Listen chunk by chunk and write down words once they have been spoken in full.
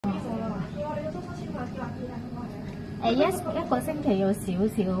一個星期有少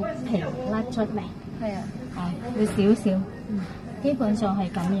少皮甩出嚟，係啊，會少少，基本上係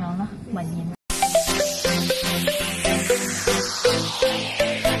咁樣啦，文言。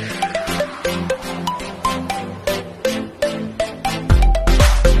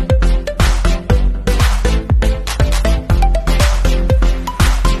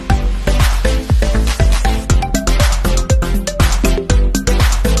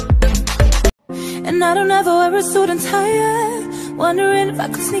I don't ever wear a suit and tie, wondering if I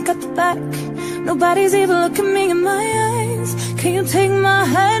could sneak out the back. Nobody's even looking me in my eyes. Can you take my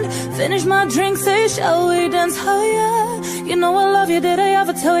hand, finish my drink, say shall we dance higher? You know I love you, did I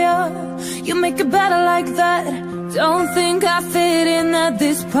ever tell ya? You make it better like that. Don't think I fit in at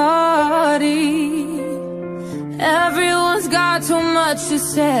this party. Everyone's got too much to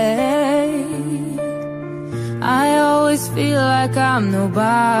say. I always feel like I'm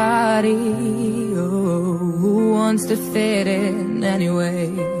nobody. Oh, who wants to fit in anyway?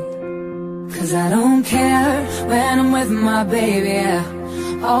 'Cause I don't care when I'm with my baby, yeah.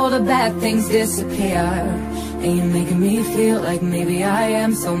 All the bad things disappear. And you're making me feel like maybe I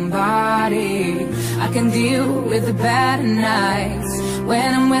am somebody. I can deal with the bad nights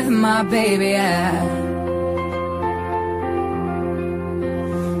when I'm with my baby, yeah.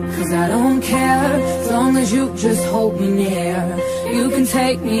 'Cause I don't care, as long as you just hold me near. You can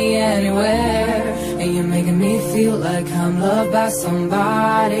take me anywhere. And you're making me feel like I'm loved by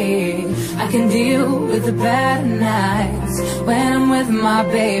somebody. I can deal with the bad nights when I'm with my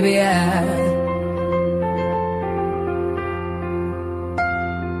baby, yeah.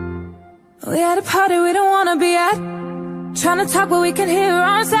 We at a party we don't wanna be at, trying to talk but we can hear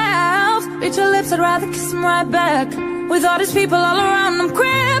ourselves. Reach your lips, I'd rather kiss them right back. With all these people all around, I'm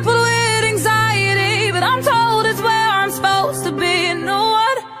crippled with anxiety, but I'm told it's where I'm supposed to be. You know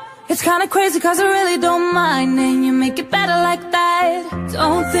what? It's kinda crazy 'cause I really don't mind, and you make it better like that.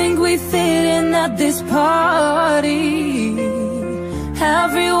 Don't think we fit in at this party.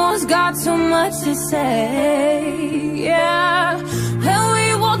 Everyone's got so much to say, yeah. When we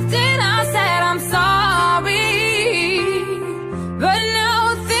walked in, I said I'm sorry, but now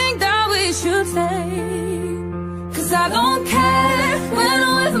I think that we should stay. 'Cause I don't care when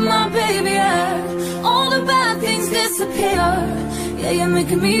I'm with my baby, yeah. All the bad things disappear. Yeah, you're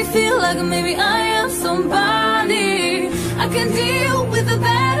making me feel like maybe I am somebody. I can deal with the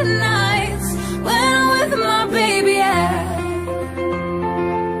bad nights when I'm with my baby, yeah.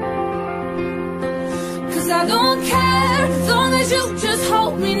 'Cause I don't care, as long as you just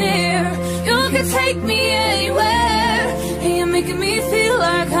hold me near. You can take me anywhere. And you're making me feel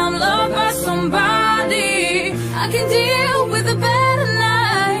like I'm loved by somebody. I can deal with the better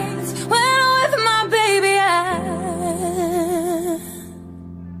nights when I'm with my baby, yeah.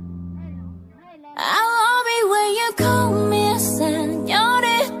 I love it when you call me a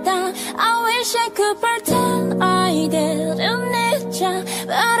señorita. I wish I could pretend I didn't need ya,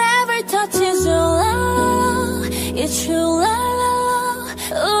 but every touch is your love. It's true love.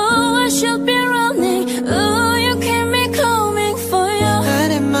 Ooh, I should be running. Ooh, you keep me coming for you.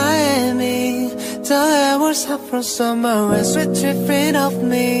 And in Miami, the air was hot from summer and sweet dripping off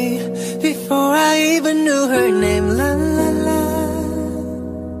me. Before I even knew her name, la la la.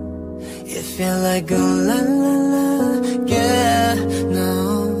 It felt like oh la la la, yeah, no.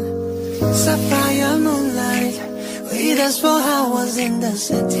 Sapphire moonlight, we danced for hours in the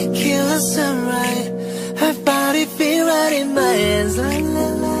city, tequila sunrise. Her body feel right in my hands, la la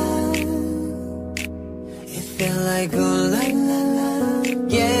la. It felt like oh la la la,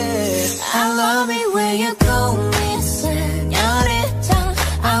 yeah. I love it when you call me señorita.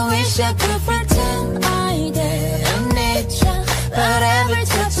 I wish I could pretend I didn't need ya, but every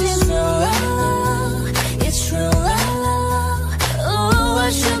touch is your love. It's true love. Ooh, I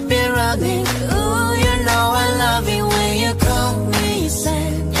should be running. Ooh, you know I love it when you call me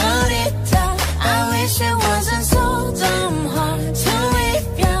señorita. I wish it wasn't so damn hard to leave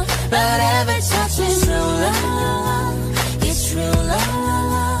ya, but every touch is true love. It's true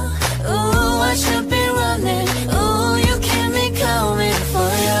love. Ooh, I should be running. Ooh, you keep me coming for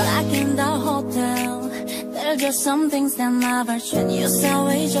you. Like in the hotel, there are just some things that never change. You say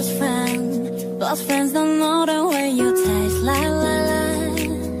we just friends, but friends don't know the way you taste. La la la.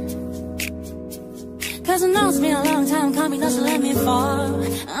 'Cause it knows me a long time coming, doesn't let me fall.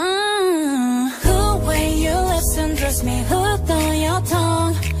 Who way you listen, trust me, who on your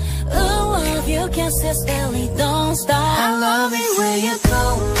tongue. Ooh, love you kisses barely don't stop. I love it when you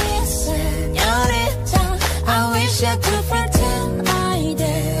call me señorita. I wish I could pretend I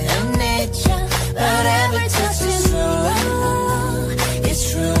didn't need ya, but every touch is true love. It's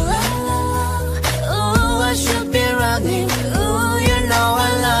true love.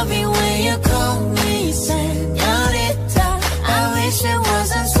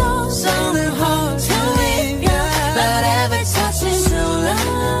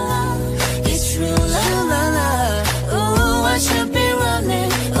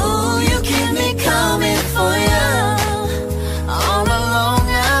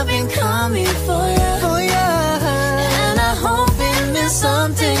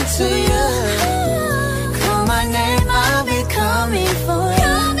 to you. Call my name, I'll be coming for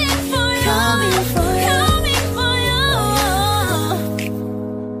you. Coming for you. Coming for you. Coming for you.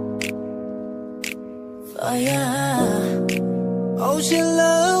 For you. Oh, she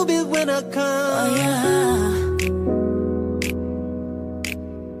love it when I come. For you.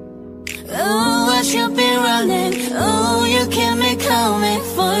 Oh, what you been running? Oh, you keep me coming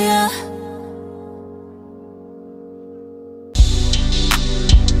for you.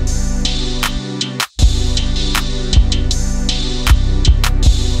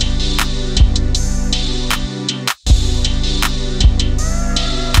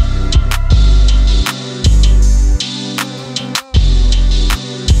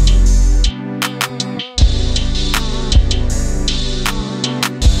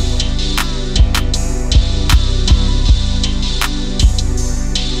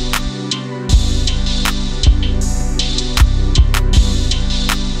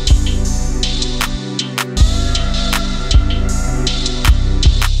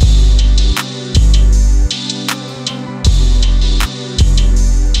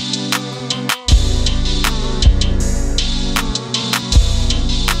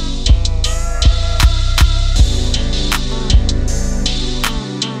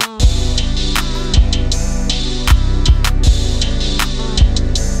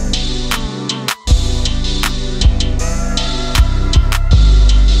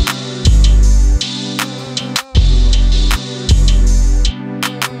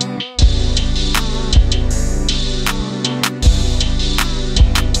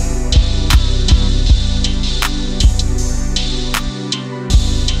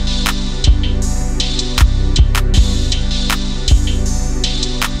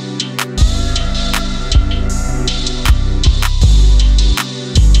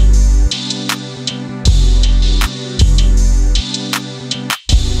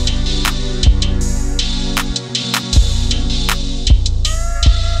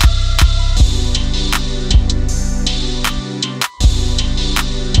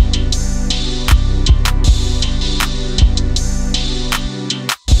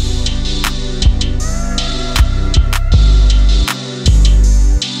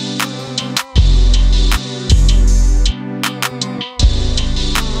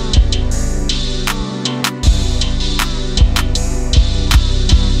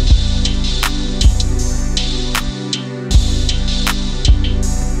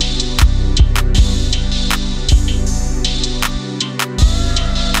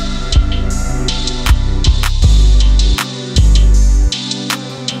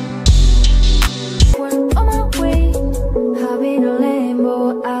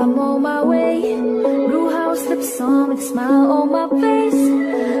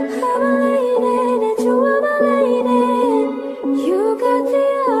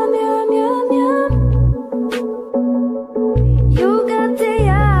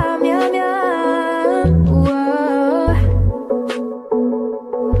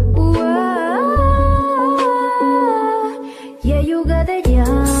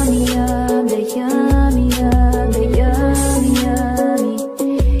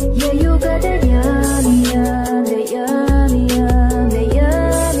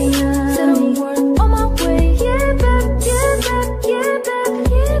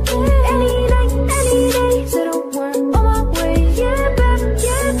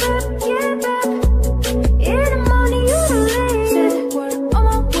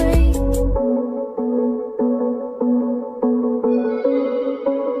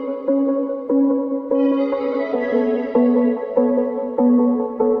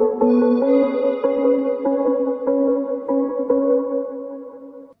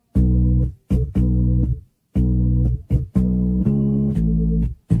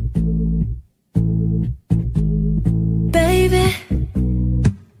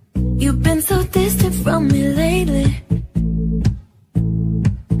 from me lately.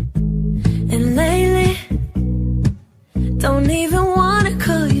 And lately, don't even wanna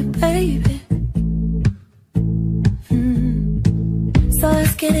call you baby. So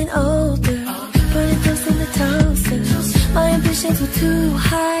it's getting older, burning toast in the toaster. My ambitions were too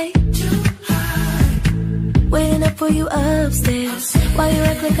high, waiting up for you upstairs. Why you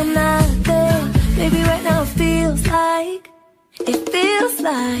act like I'm not there? Baby, right now it feels like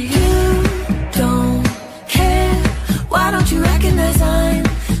you don't care. Why don't you recognize I'm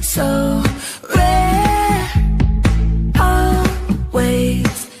so rare?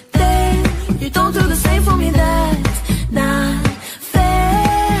 Always there. You don't do the same for me, that's not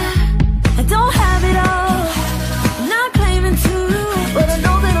fair. I don't have it all, I'm not claiming to, but I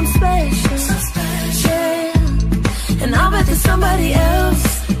know that I'm special, yeah. And I'll bet there's somebody else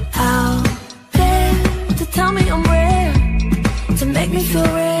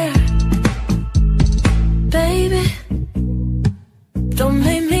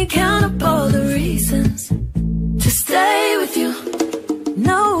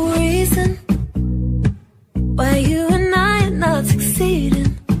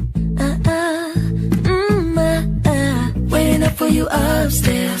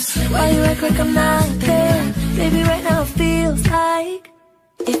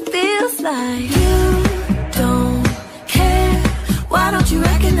like you don't care. Why don't you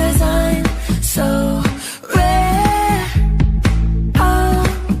recognize I'm so rare?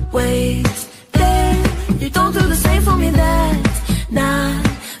 Always there. You don't do the same for me, that's not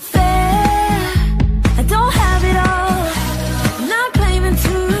fair. I don't have it all, I'm not claiming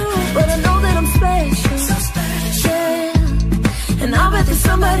to, but I know that I'm special. Yeah. And I'll bet there's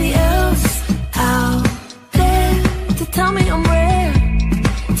somebody else out there to tell me I'm rare,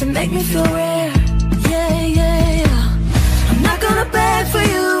 to make me feel rare. Yeah, yeah, yeah. I'm not gonna beg for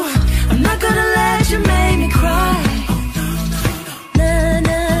you, I'm not gonna let you make me cry. Nah,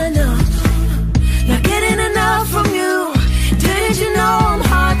 nah, no. Not getting enough from you. Didn't you know I'm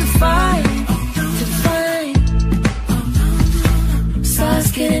hard to find?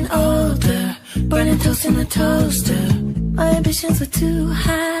 Stars getting older, burning toast in the toaster. My ambitions were too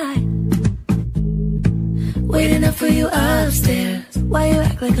high, waiting up for you upstairs. Why you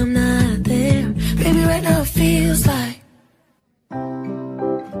act like I'm not there? Baby, right now it feels like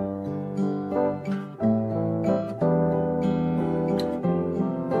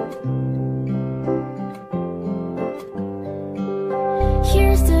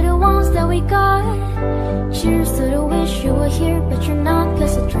here's to the ones that we got. Cheers to the wish you were here, but you're not.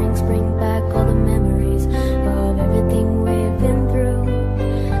 Cause the drinks bring back all the memories of everything we've been through.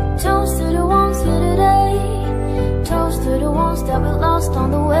 Toast to the ones here today, toast to the ones that we lost on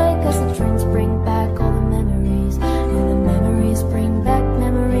the way. Cause the drinks bring back all the memories, and the memories bring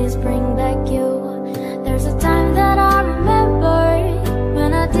back you. There's a time that I remember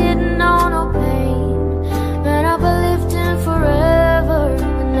when I didn't know no pain, when I believed in forever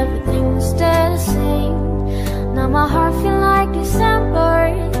and everything would stay the same. Now my heart feel like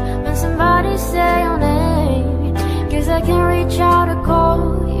December when somebody say your name. Guess I can reach out to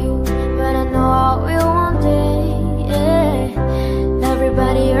call you, but I know I will one day. Yeah.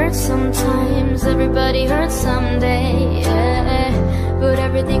 Everybody hurts sometimes, everybody hurts someday. Yeah. But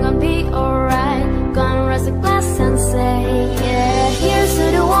everything gonna be alright. Gonna raise a glass and say, yeah. Here's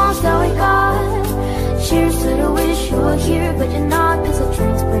to the ones that we got. Cheers to the wish you were here, but you're not. Cause the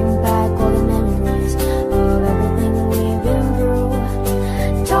drinks bring back all the memories of everything we've been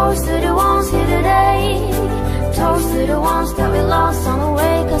through. Toast to the ones here today, toast to the ones that we lost on the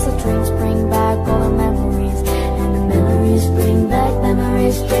way. Cause the drinks bring back all the memories, and the memories bring back,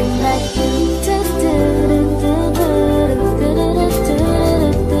 memories bring